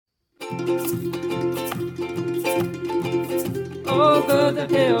Over the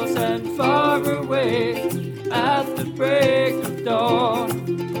hills and far away, at the break of dawn,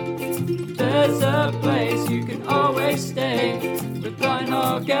 there's a place you can always stay with Blind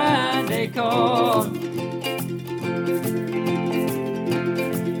Hog and Acorn.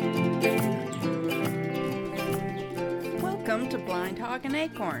 Welcome to Blind Hog and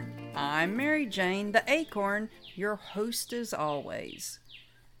Acorn. I'm Mary Jane, the Acorn, your host as always.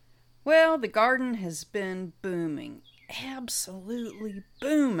 Well, the garden has been booming. Absolutely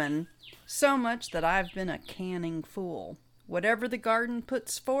booming, so much that I've been a canning fool. Whatever the garden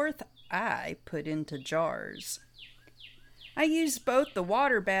puts forth, I put into jars. I use both the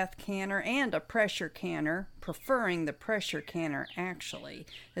water bath canner and a pressure canner, preferring the pressure canner actually,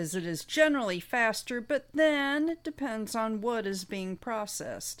 as it is generally faster, but then it depends on what is being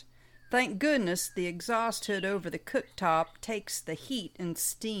processed. Thank goodness the exhaust hood over the cooktop takes the heat and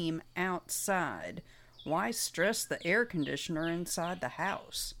steam outside. Why stress the air conditioner inside the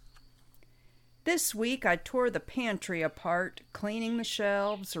house? This week I tore the pantry apart, cleaning the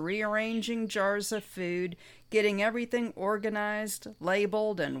shelves, rearranging jars of food, getting everything organized,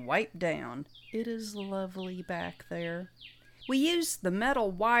 labeled, and wiped down. It is lovely back there. We used the metal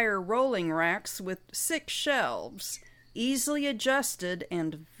wire rolling racks with 6 shelves, easily adjusted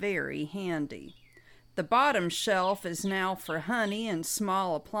and very handy. The bottom shelf is now for honey and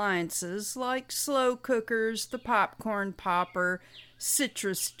small appliances like slow cookers, the popcorn popper,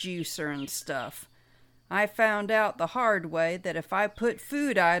 citrus juicer, and stuff. I found out the hard way that if I put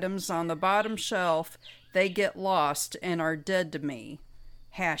food items on the bottom shelf, they get lost and are dead to me.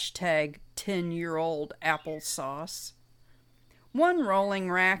 Hashtag 10-year-old applesauce. One rolling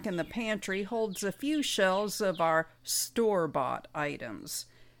rack in the pantry holds a few shelves of our store-bought items.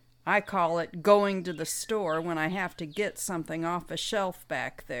 I call it going to the store when I have to get something off a shelf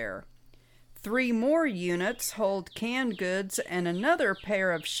back there. 3 more units hold canned goods, and another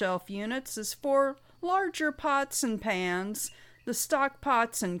pair of shelf units is for larger pots and pans, the stock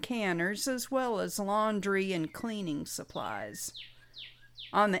pots and canners, as well as laundry and cleaning supplies.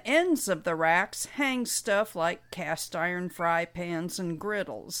 On the ends of the racks hang stuff like cast iron fry pans and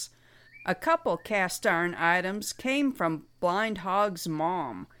griddles. A couple cast iron items came from Blind Hog's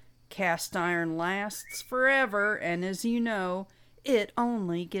mom. Cast iron lasts forever, and as you know, it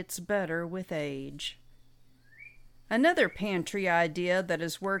only gets better with age. Another pantry idea that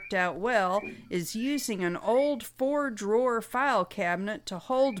has worked out well is using an old 4-drawer file cabinet to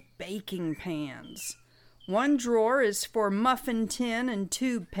hold baking pans. One drawer is for muffin tin and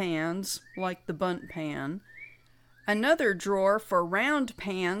tube pans, like the Bundt pan. Another drawer for round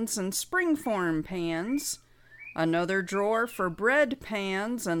pans and springform pans. Another drawer for bread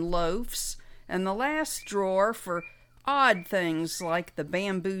pans and loaves, and the last drawer for odd things like the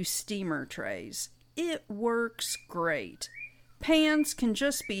bamboo steamer trays. It works great. Pans can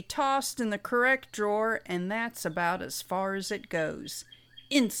just be tossed in the correct drawer, and that's about as far as it goes.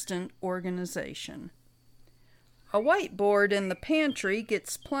 Instant organization. A whiteboard in the pantry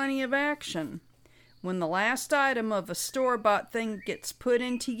gets plenty of action. When the last item of a store-bought thing gets put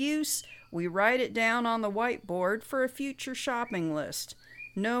into use, we write it down on the whiteboard for a future shopping list.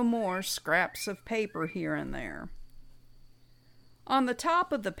 No more scraps of paper here and there. On the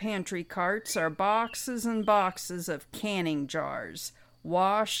top of the pantry carts are boxes and boxes of canning jars,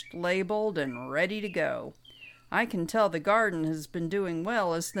 washed, labeled, and ready to go. I can tell the garden has been doing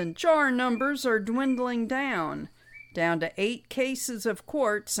well as the jar numbers are dwindling down to 8 cases of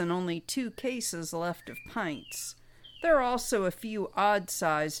quarts and only 2 cases left of pints. There are also a few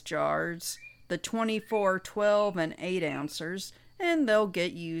odd-sized jars, the 24, 12, and 8 ounces, and they'll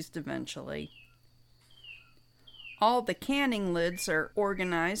get used eventually. All the canning lids are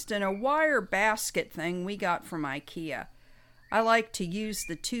organized in a wire basket thing we got from IKEA. I like to use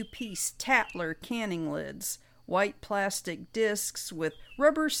the 2-piece Tatler canning lids, white plastic discs with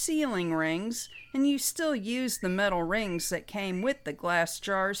rubber sealing rings, and you still use the metal rings that came with the glass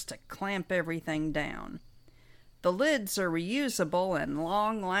jars to clamp everything down. The lids are reusable and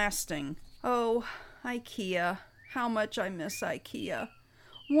long-lasting. Oh, IKEA. How much I miss IKEA.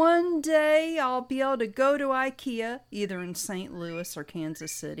 One day I'll be able to go to IKEA, either in St. Louis or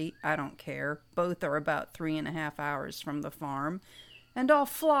Kansas City. I don't care. Both are about 3.5 hours from the farm. And I'll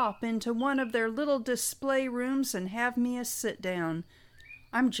flop into one of their little display rooms and have me a sit-down.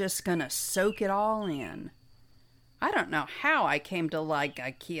 I'm just gonna soak it all in. I don't know how I came to like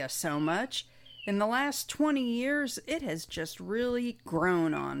IKEA so much. In the last 20 years, it has just really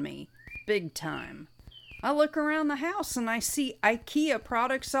grown on me. Big time. I look around the house and I see IKEA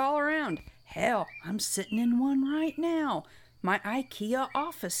products all around. Hell, I'm sitting in one right now. my IKEA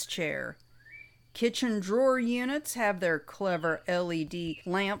office chair. Kitchen drawer units have their clever LED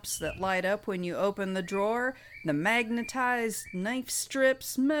lamps that light up when you open the drawer, the magnetized knife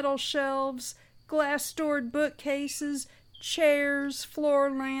strips, metal shelves, glass-doored bookcases, chairs, floor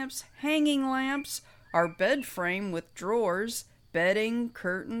lamps, hanging lamps, our bed frame with drawers, bedding,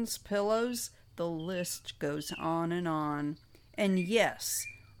 curtains, pillows, the list goes on and on. And yes,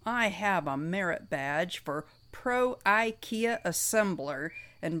 I have a merit badge for Pro IKEA Assembler,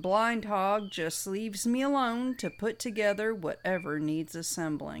 and Blind Hog just leaves me alone to put together whatever needs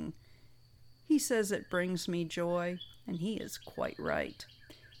assembling. He says it brings me joy, and he is quite right.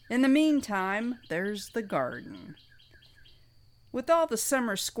 In the meantime, there's the garden. With all the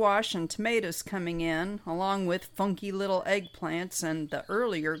summer squash and tomatoes coming in, along with funky little eggplants and the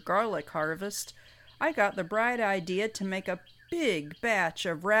earlier garlic harvest, I got the bright idea to make a big batch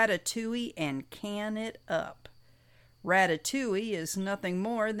of ratatouille and can it up. Ratatouille is nothing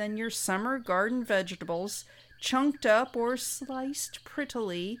more than your summer garden vegetables, chunked up or sliced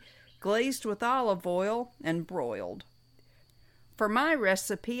prettily, glazed with olive oil, and broiled. For my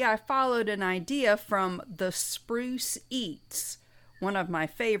recipe, I followed an idea from The Spruce Eats, one of my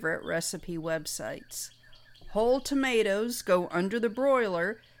favorite recipe websites. Whole tomatoes go under the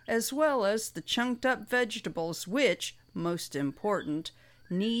broiler, as well as the chunked up vegetables, which, most important,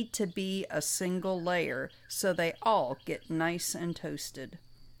 need to be a single layer so they all get nice and toasted.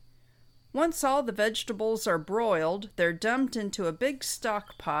 Once all the vegetables are broiled, they're dumped into a big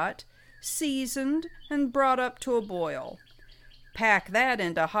stock pot, seasoned, and brought up to a boil. Pack that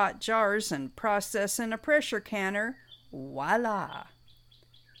into hot jars and process in a pressure canner. Voila!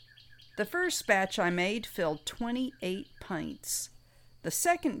 The first batch I made filled 28 pints. The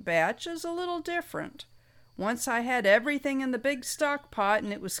second batch is a little different. Once I had everything in the big stock pot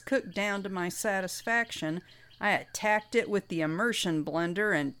and it was cooked down to my satisfaction, I attacked it with the immersion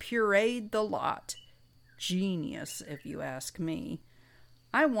blender and pureed the lot. Genius, if you ask me.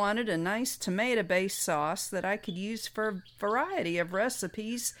 I wanted a nice tomato-based sauce that I could use for a variety of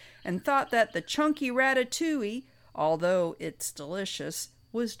recipes and thought that the chunky ratatouille, although it's delicious,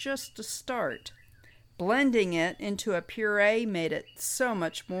 was just a start. Blending it into a puree made it so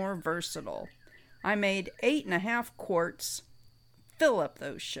much more versatile. I made 8.5 quarts. Fill up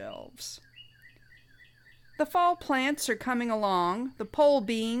those shelves. The fall plants are coming along, the pole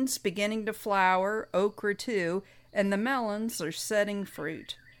beans beginning to flower, okra too, and the melons are setting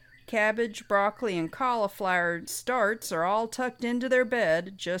fruit. Cabbage, broccoli, and cauliflower starts are all tucked into their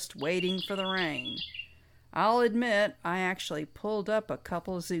bed, just waiting for the rain. I'll admit, I actually pulled up a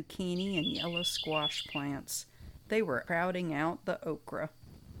couple zucchini and yellow squash plants. They were crowding out the okra.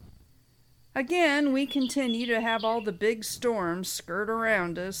 Again, we continue to have all the big storms skirt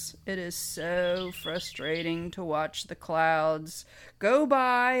around us. It is so frustrating to watch the clouds go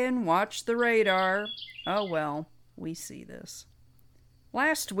by and watch the radar. Oh well, we see this.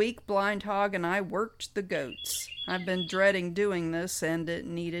 Last week, Blind Hog and I worked the goats. I've been dreading doing this, and it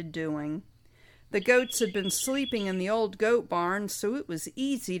needed doing. The goats had been sleeping in the old goat barn, so it was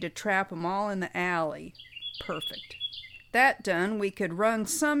easy to trap them all in the alley. Perfect. That done, we could run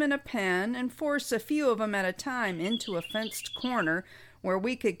some in a pen and force a few of them at a time into a fenced corner where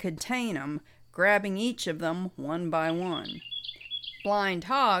we could contain them, grabbing each of them one by one. Blind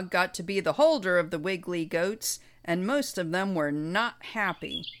Hog got to be the holder of the wiggly goats, and most of them were not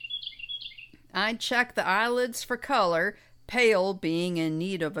happy. I'd check the eyelids for color, pale being in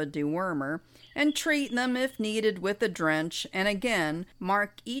need of a dewormer, and treat them if needed with a drench, and again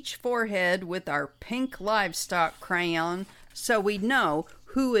mark each forehead with our pink livestock crayon so we'd know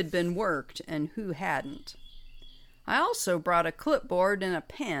who had been worked and who hadn't. I also brought a clipboard and a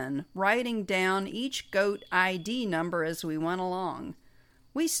pen, writing down each goat ID number as we went along.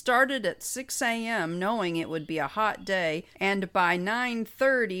 We started at 6 a.m. knowing it would be a hot day, and by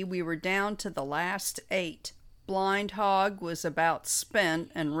 9:30 we were down to the last 8. Blind Hog was about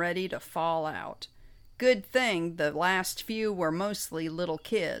spent and ready to fall out. Good thing the last few were mostly little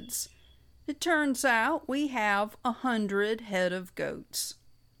kids. It turns out we have 100 head of goats.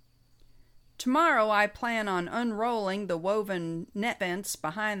 Tomorrow I plan on unrolling the woven net fence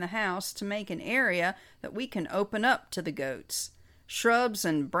behind the house to make an area that we can open up to the goats. Shrubs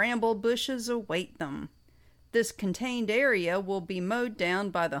and bramble bushes await them. This contained area will be mowed down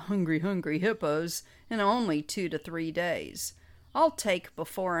by the hungry hippos in only 2 to 3 days. I'll take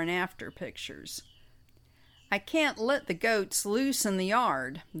before and after pictures. I can't let the goats loose in the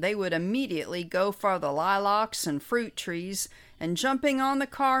yard. They would immediately go for the lilacs and fruit trees, and jumping on the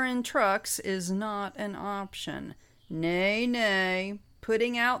car and trucks is not an option. Nay,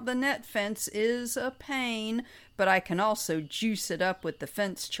 putting out the net fence is a pain, but I can also juice it up with the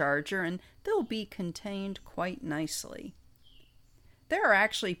fence charger and they'll be contained quite nicely. There are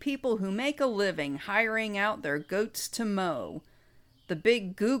actually people who make a living hiring out their goats to mow. The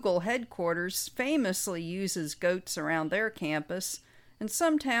big Google headquarters famously uses goats around their campus, and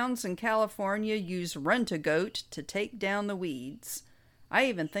some towns in California use Rent-A-Goat to take down the weeds. I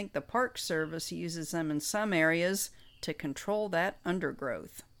even think the Park Service uses them in some areas to control that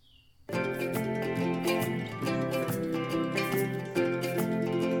undergrowth.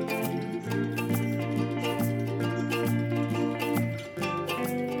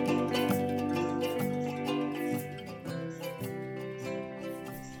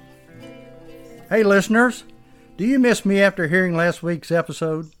 Hey listeners, do you miss me after hearing last week's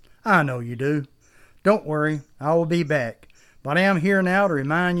episode? I know you do. Don't worry, I will be back. But I am here now to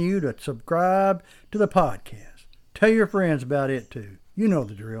remind you to subscribe to the podcast. Tell your friends about it too. You know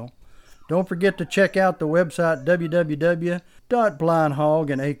the drill. Don't forget to check out the website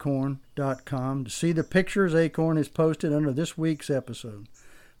www.blindhogandacorn.com to see the pictures Acorn has posted under this week's episode.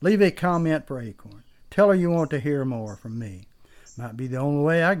 Leave a comment for Acorn. Tell her you want to hear more from me. Might be the only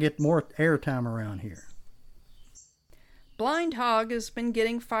way I get more airtime around here. Blind Hog has been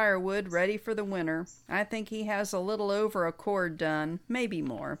getting firewood ready for the winter. I think he has a little over a cord done, maybe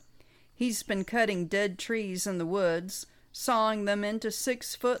more. He's been cutting dead trees in the woods, sawing them into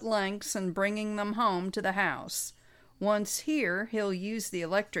 6-foot lengths and bringing them home to the house. Once here, he'll use the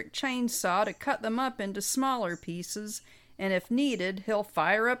electric chainsaw to cut them up into smaller pieces, and if needed, he'll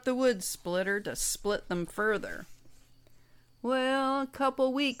fire up the wood splitter to split them further. Well, a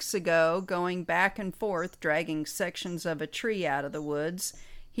couple weeks ago, going back and forth dragging sections of a tree out of the woods,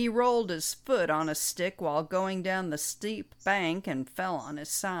 he rolled his foot on a stick while going down the steep bank and fell on his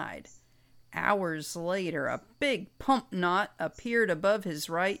side. Hours later, a big pump knot appeared above his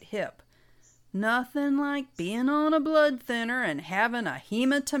right hip. Nothing like being on a blood thinner and having a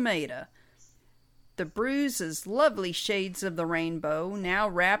hematometer. The bruise is lovely shades of the rainbow, now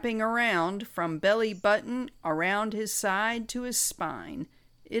wrapping around from belly button around his side to his spine.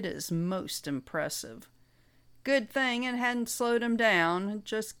 It is most impressive. Good thing it hadn't slowed him down. It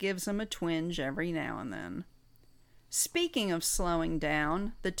just gives him a twinge every now and then. Speaking of slowing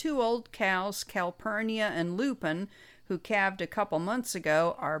down, the 2 old cows, Calpurnia and Lupin, who calved a couple months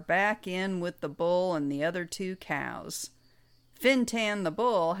ago, are back in with the bull and the other 2 cows. Fintan the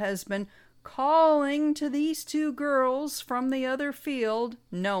bull has been calling to these 2 girls from the other field,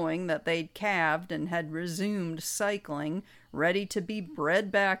 knowing that they'd calved and had resumed cycling, ready to be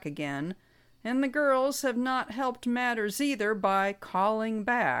bred back again, and the girls have not helped matters either by calling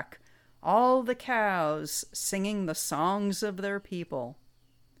back, all the cows singing the songs of their people.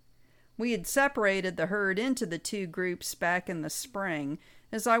 We had separated the herd into the 2 groups back in the spring,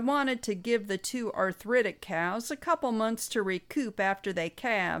 as I wanted to give the 2 arthritic cows a couple months to recoup after they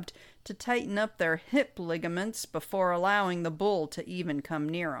calved, to tighten up their hip ligaments before allowing the bull to even come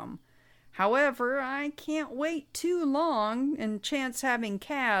near 'em. However, I can't wait too long and chance having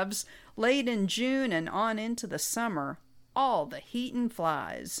calves late in June and on into the summer. All the heat and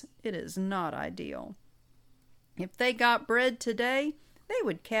flies. It is not ideal. If they got bred today, they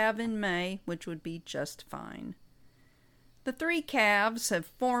would calve in May, which would be just fine. The 3 calves have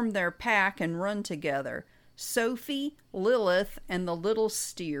formed their pack and run together: Sophie, Lilith, and the little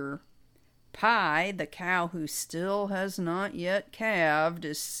steer. Pie, the cow who still has not yet calved,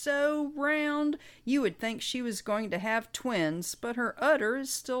 is so round you would think she was going to have twins, but her udder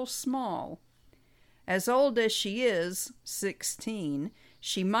is still small. As old as she is, 16,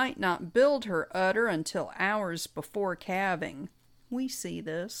 she might not build her udder until hours before calving. We see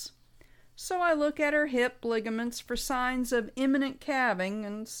this. So I look at her hip ligaments for signs of imminent calving,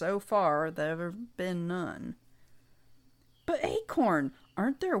 and so far there have been none. But Acorn,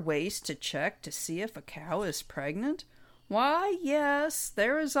 aren't there ways to check to see if a cow is pregnant? Why, yes,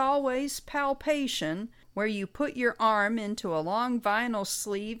 there is always palpation, where you put your arm into a long vinyl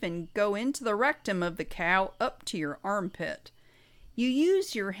sleeve and go into the rectum of the cow up to your armpit. You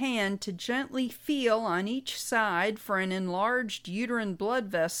use your hand to gently feel on each side for an enlarged uterine blood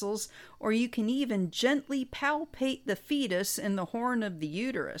vessels, or you can even gently palpate the fetus in the horn of the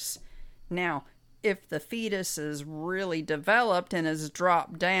uterus. Now, if the fetus is really developed and has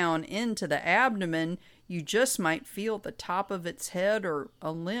dropped down into the abdomen, you just might feel the top of its head or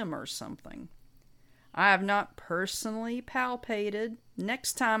a limb or something. I have not personally palpated.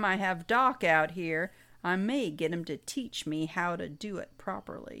 Next time I have Doc out here, I may get him to teach me how to do it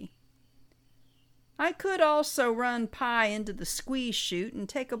properly. I could also run Pie into the squeeze chute and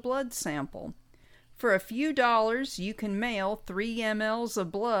take a blood sample. For a few dollars, you can mail 3 mLs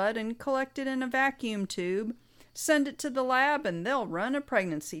of blood and collect it in a vacuum tube, Send it to the lab and they'll run a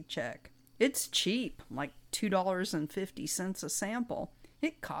pregnancy check. It's cheap, like $2.50 a sample.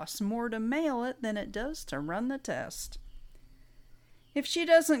 It costs more to mail it than it does to run the test. If she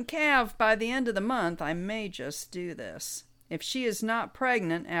doesn't calve by the end of the month, I may just do this. If she is not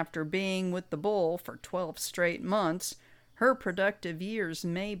pregnant after being with the bull for 12 straight months, her productive years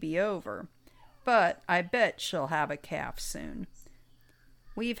may be over. But I bet she'll have a calf soon.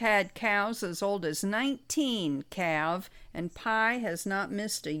 We've had cows as old as 19 calve, and Pie has not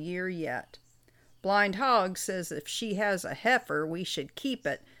missed a year yet. Blind Hog says if she has a heifer, we should keep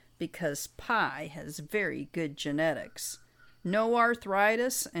it because Pie has very good genetics. No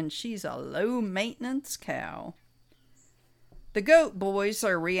arthritis, and she's a low-maintenance cow. The goat boys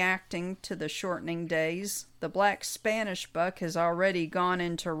are reacting to the shortening days. The black Spanish buck has already gone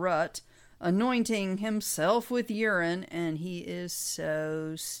into rut, anointing himself with urine, and he is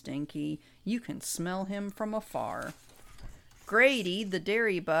so stinky you can smell him from afar. Grady, the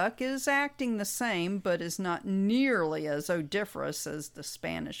dairy buck, is acting the same, but is not nearly as odoriferous as the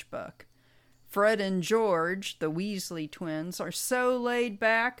Spanish buck. Fred and George, the Weasley twins, are so laid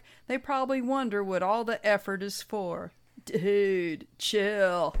back they probably wonder what all the effort is for. Dude,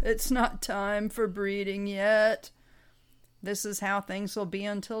 chill. It's not time for breeding yet. This is how things will be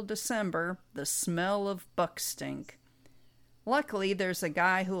until December, the smell of buck stink. Luckily, there's a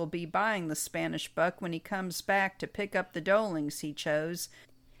guy who will be buying the Spanish buck when he comes back to pick up the dolings he chose,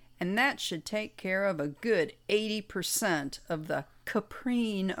 and that should take care of a good 80% of the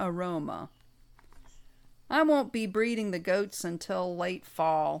caprine aroma. I won't be breeding the goats until late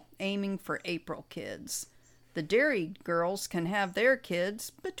fall, aiming for April kids. The dairy girls can have their kids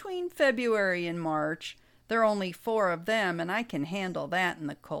between February and March. There are only 4 of them, and I can handle that in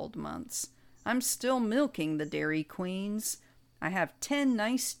the cold months. I'm still milking the dairy queens. I have 10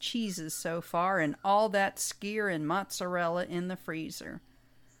 nice cheeses so far and all that skyr and mozzarella in the freezer.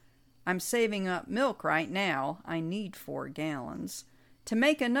 I'm saving up milk right now. I need 4 gallons. To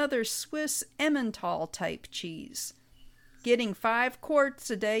make another Swiss Emmental type cheese. Getting 5 quarts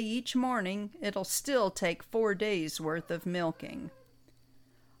a day each morning, it'll still take 4 days worth of milking.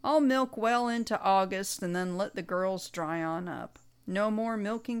 I'll milk well into August and then let the girls dry on up. No more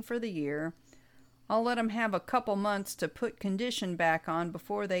milking for the year. I'll let them have a couple months to put condition back on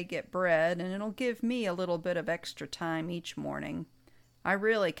before they get bred, and it'll give me a little bit of extra time each morning. I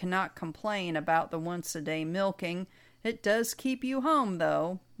really cannot complain about the once-a-day milking. It does keep you home,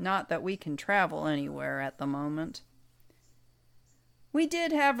 though. Not that we can travel anywhere at the moment. We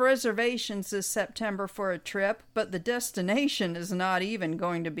did have reservations this September for a trip, but the destination is not even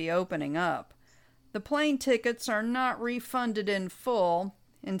going to be opening up. The plane tickets are not refunded in full.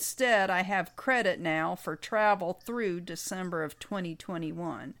 Instead, I have credit now for travel through December of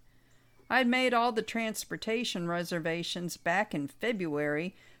 2021. I'd made all the transportation reservations back in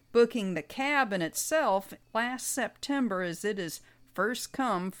February, booking the cabin itself last September as it is first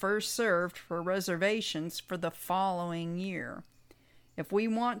come, first served for reservations for the following year. If we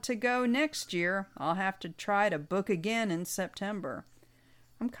want to go next year, I'll have to try to book again in September.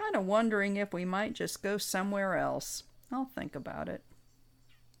 I'm kind of wondering if we might just go somewhere else. I'll think about it.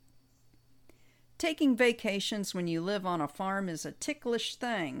 Taking vacations when you live on a farm is a ticklish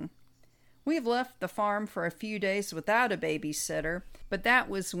thing. We've left the farm for a few days without a babysitter, but that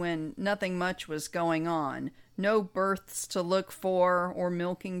was when nothing much was going on. No births to look for or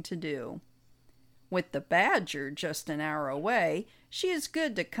milking to do. With the Badger just an hour away, she is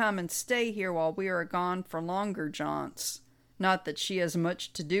good to come and stay here while we are gone for longer jaunts. Not that she has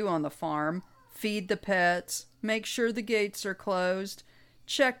much to do on the farm. Feed the pets, make sure the gates are closed,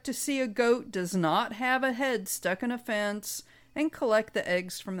 check to see a goat does not have a head stuck in a fence, and collect the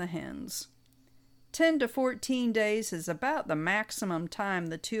eggs from the hens. 10 to 14 days is about the maximum time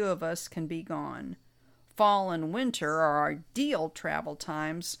the 2 of us can be gone. Fall and winter are ideal travel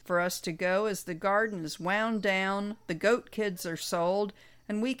times for us to go as the garden is wound down, the goat kids are sold,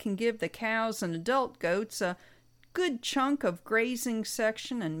 and we can give the cows and adult goats a good chunk of grazing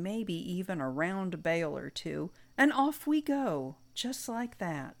section and maybe even a round bale or 2, and off we go, just like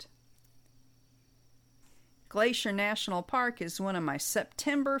that. Glacier National Park is one of my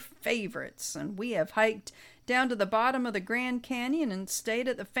September favorites, and we have hiked down to the bottom of the Grand Canyon and stayed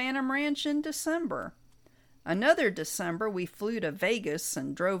at the Phantom Ranch in December. Another December, we flew to Vegas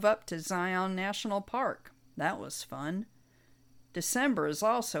and drove up to Zion National Park. That was fun. December is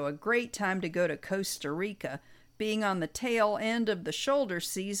also a great time to go to Costa Rica, being on the tail end of the shoulder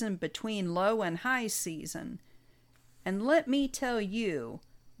season between low and high season. And let me tell you,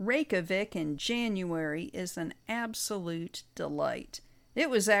 Reykjavik in January is an absolute delight. It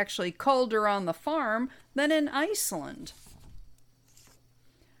was actually colder on the farm than in Iceland.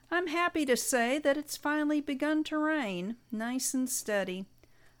 I'm happy to say that it's finally begun to rain, nice and steady.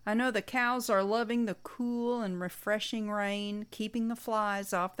 I know the cows are loving the cool and refreshing rain, keeping the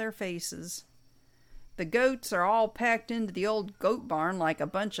flies off their faces. The goats are all packed into the old goat barn like a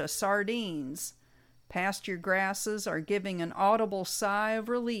bunch of sardines. Pasture grasses are giving an audible sigh of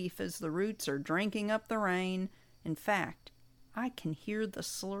relief as the roots are drinking up the rain. In fact, I can hear the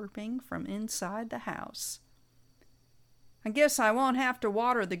slurping from inside the house. I guess I won't have to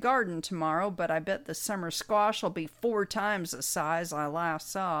water the garden tomorrow, but I bet the summer squash will be 4 times the size I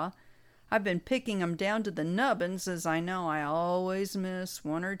last saw. I've been picking 'em down to the nubbins, as I know I always miss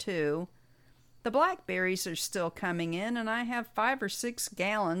 1 or 2. The blackberries are still coming in, and I have 5 or 6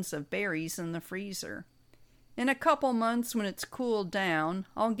 gallons of berries in the freezer. In a couple months, when it's cooled down,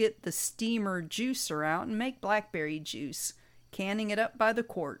 I'll get the steamer juicer out and make blackberry juice, canning it up by the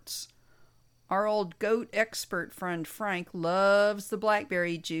quarts. Our old goat expert friend Frank loves the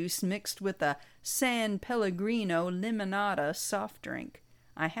blackberry juice mixed with a San Pellegrino limonada soft drink.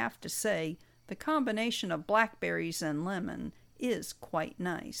 I have to say, the combination of blackberries and lemon is quite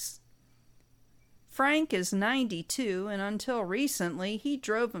nice. Frank is 92, and until recently he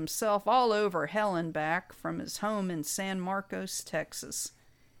drove himself all over hell and back from his home in San Marcos, Texas.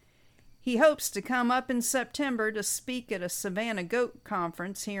 He hopes to come up in September to speak at a Savannah Goat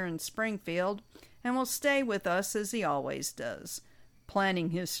Conference here in Springfield, and will stay with us as he always does,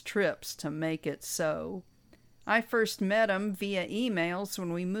 planning his trips to make it so. I first met him via emails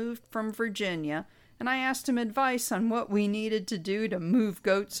when we moved from Virginia, and I asked him advice on what we needed to do to move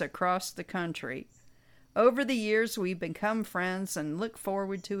goats across the country. Over the years, we've become friends and look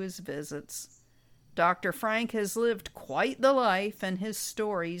forward to his visits. Dr. Frank has lived quite the life, and his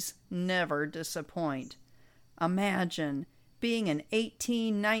stories never disappoint. Imagine being an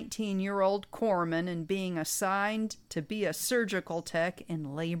 18, 19-year-old corpsman and being assigned to be a surgical tech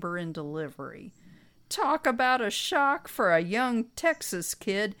in labor and delivery. Talk about a shock for a young Texas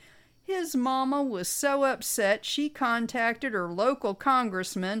kid. His mama was so upset she contacted her local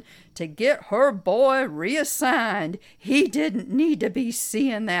congressman to get her boy reassigned. He didn't need to be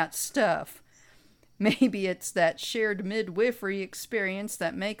seeing that stuff. Maybe it's that shared midwifery experience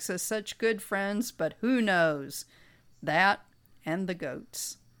that makes us such good friends, but who knows? That and the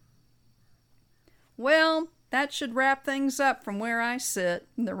goats. Well, that should wrap things up from where I sit.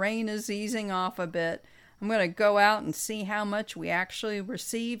 The rain is easing off a bit. I'm going to go out and see how much we actually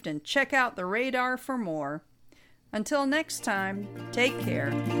received and check out the radar for more. Until next time, take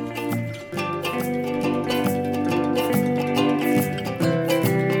care.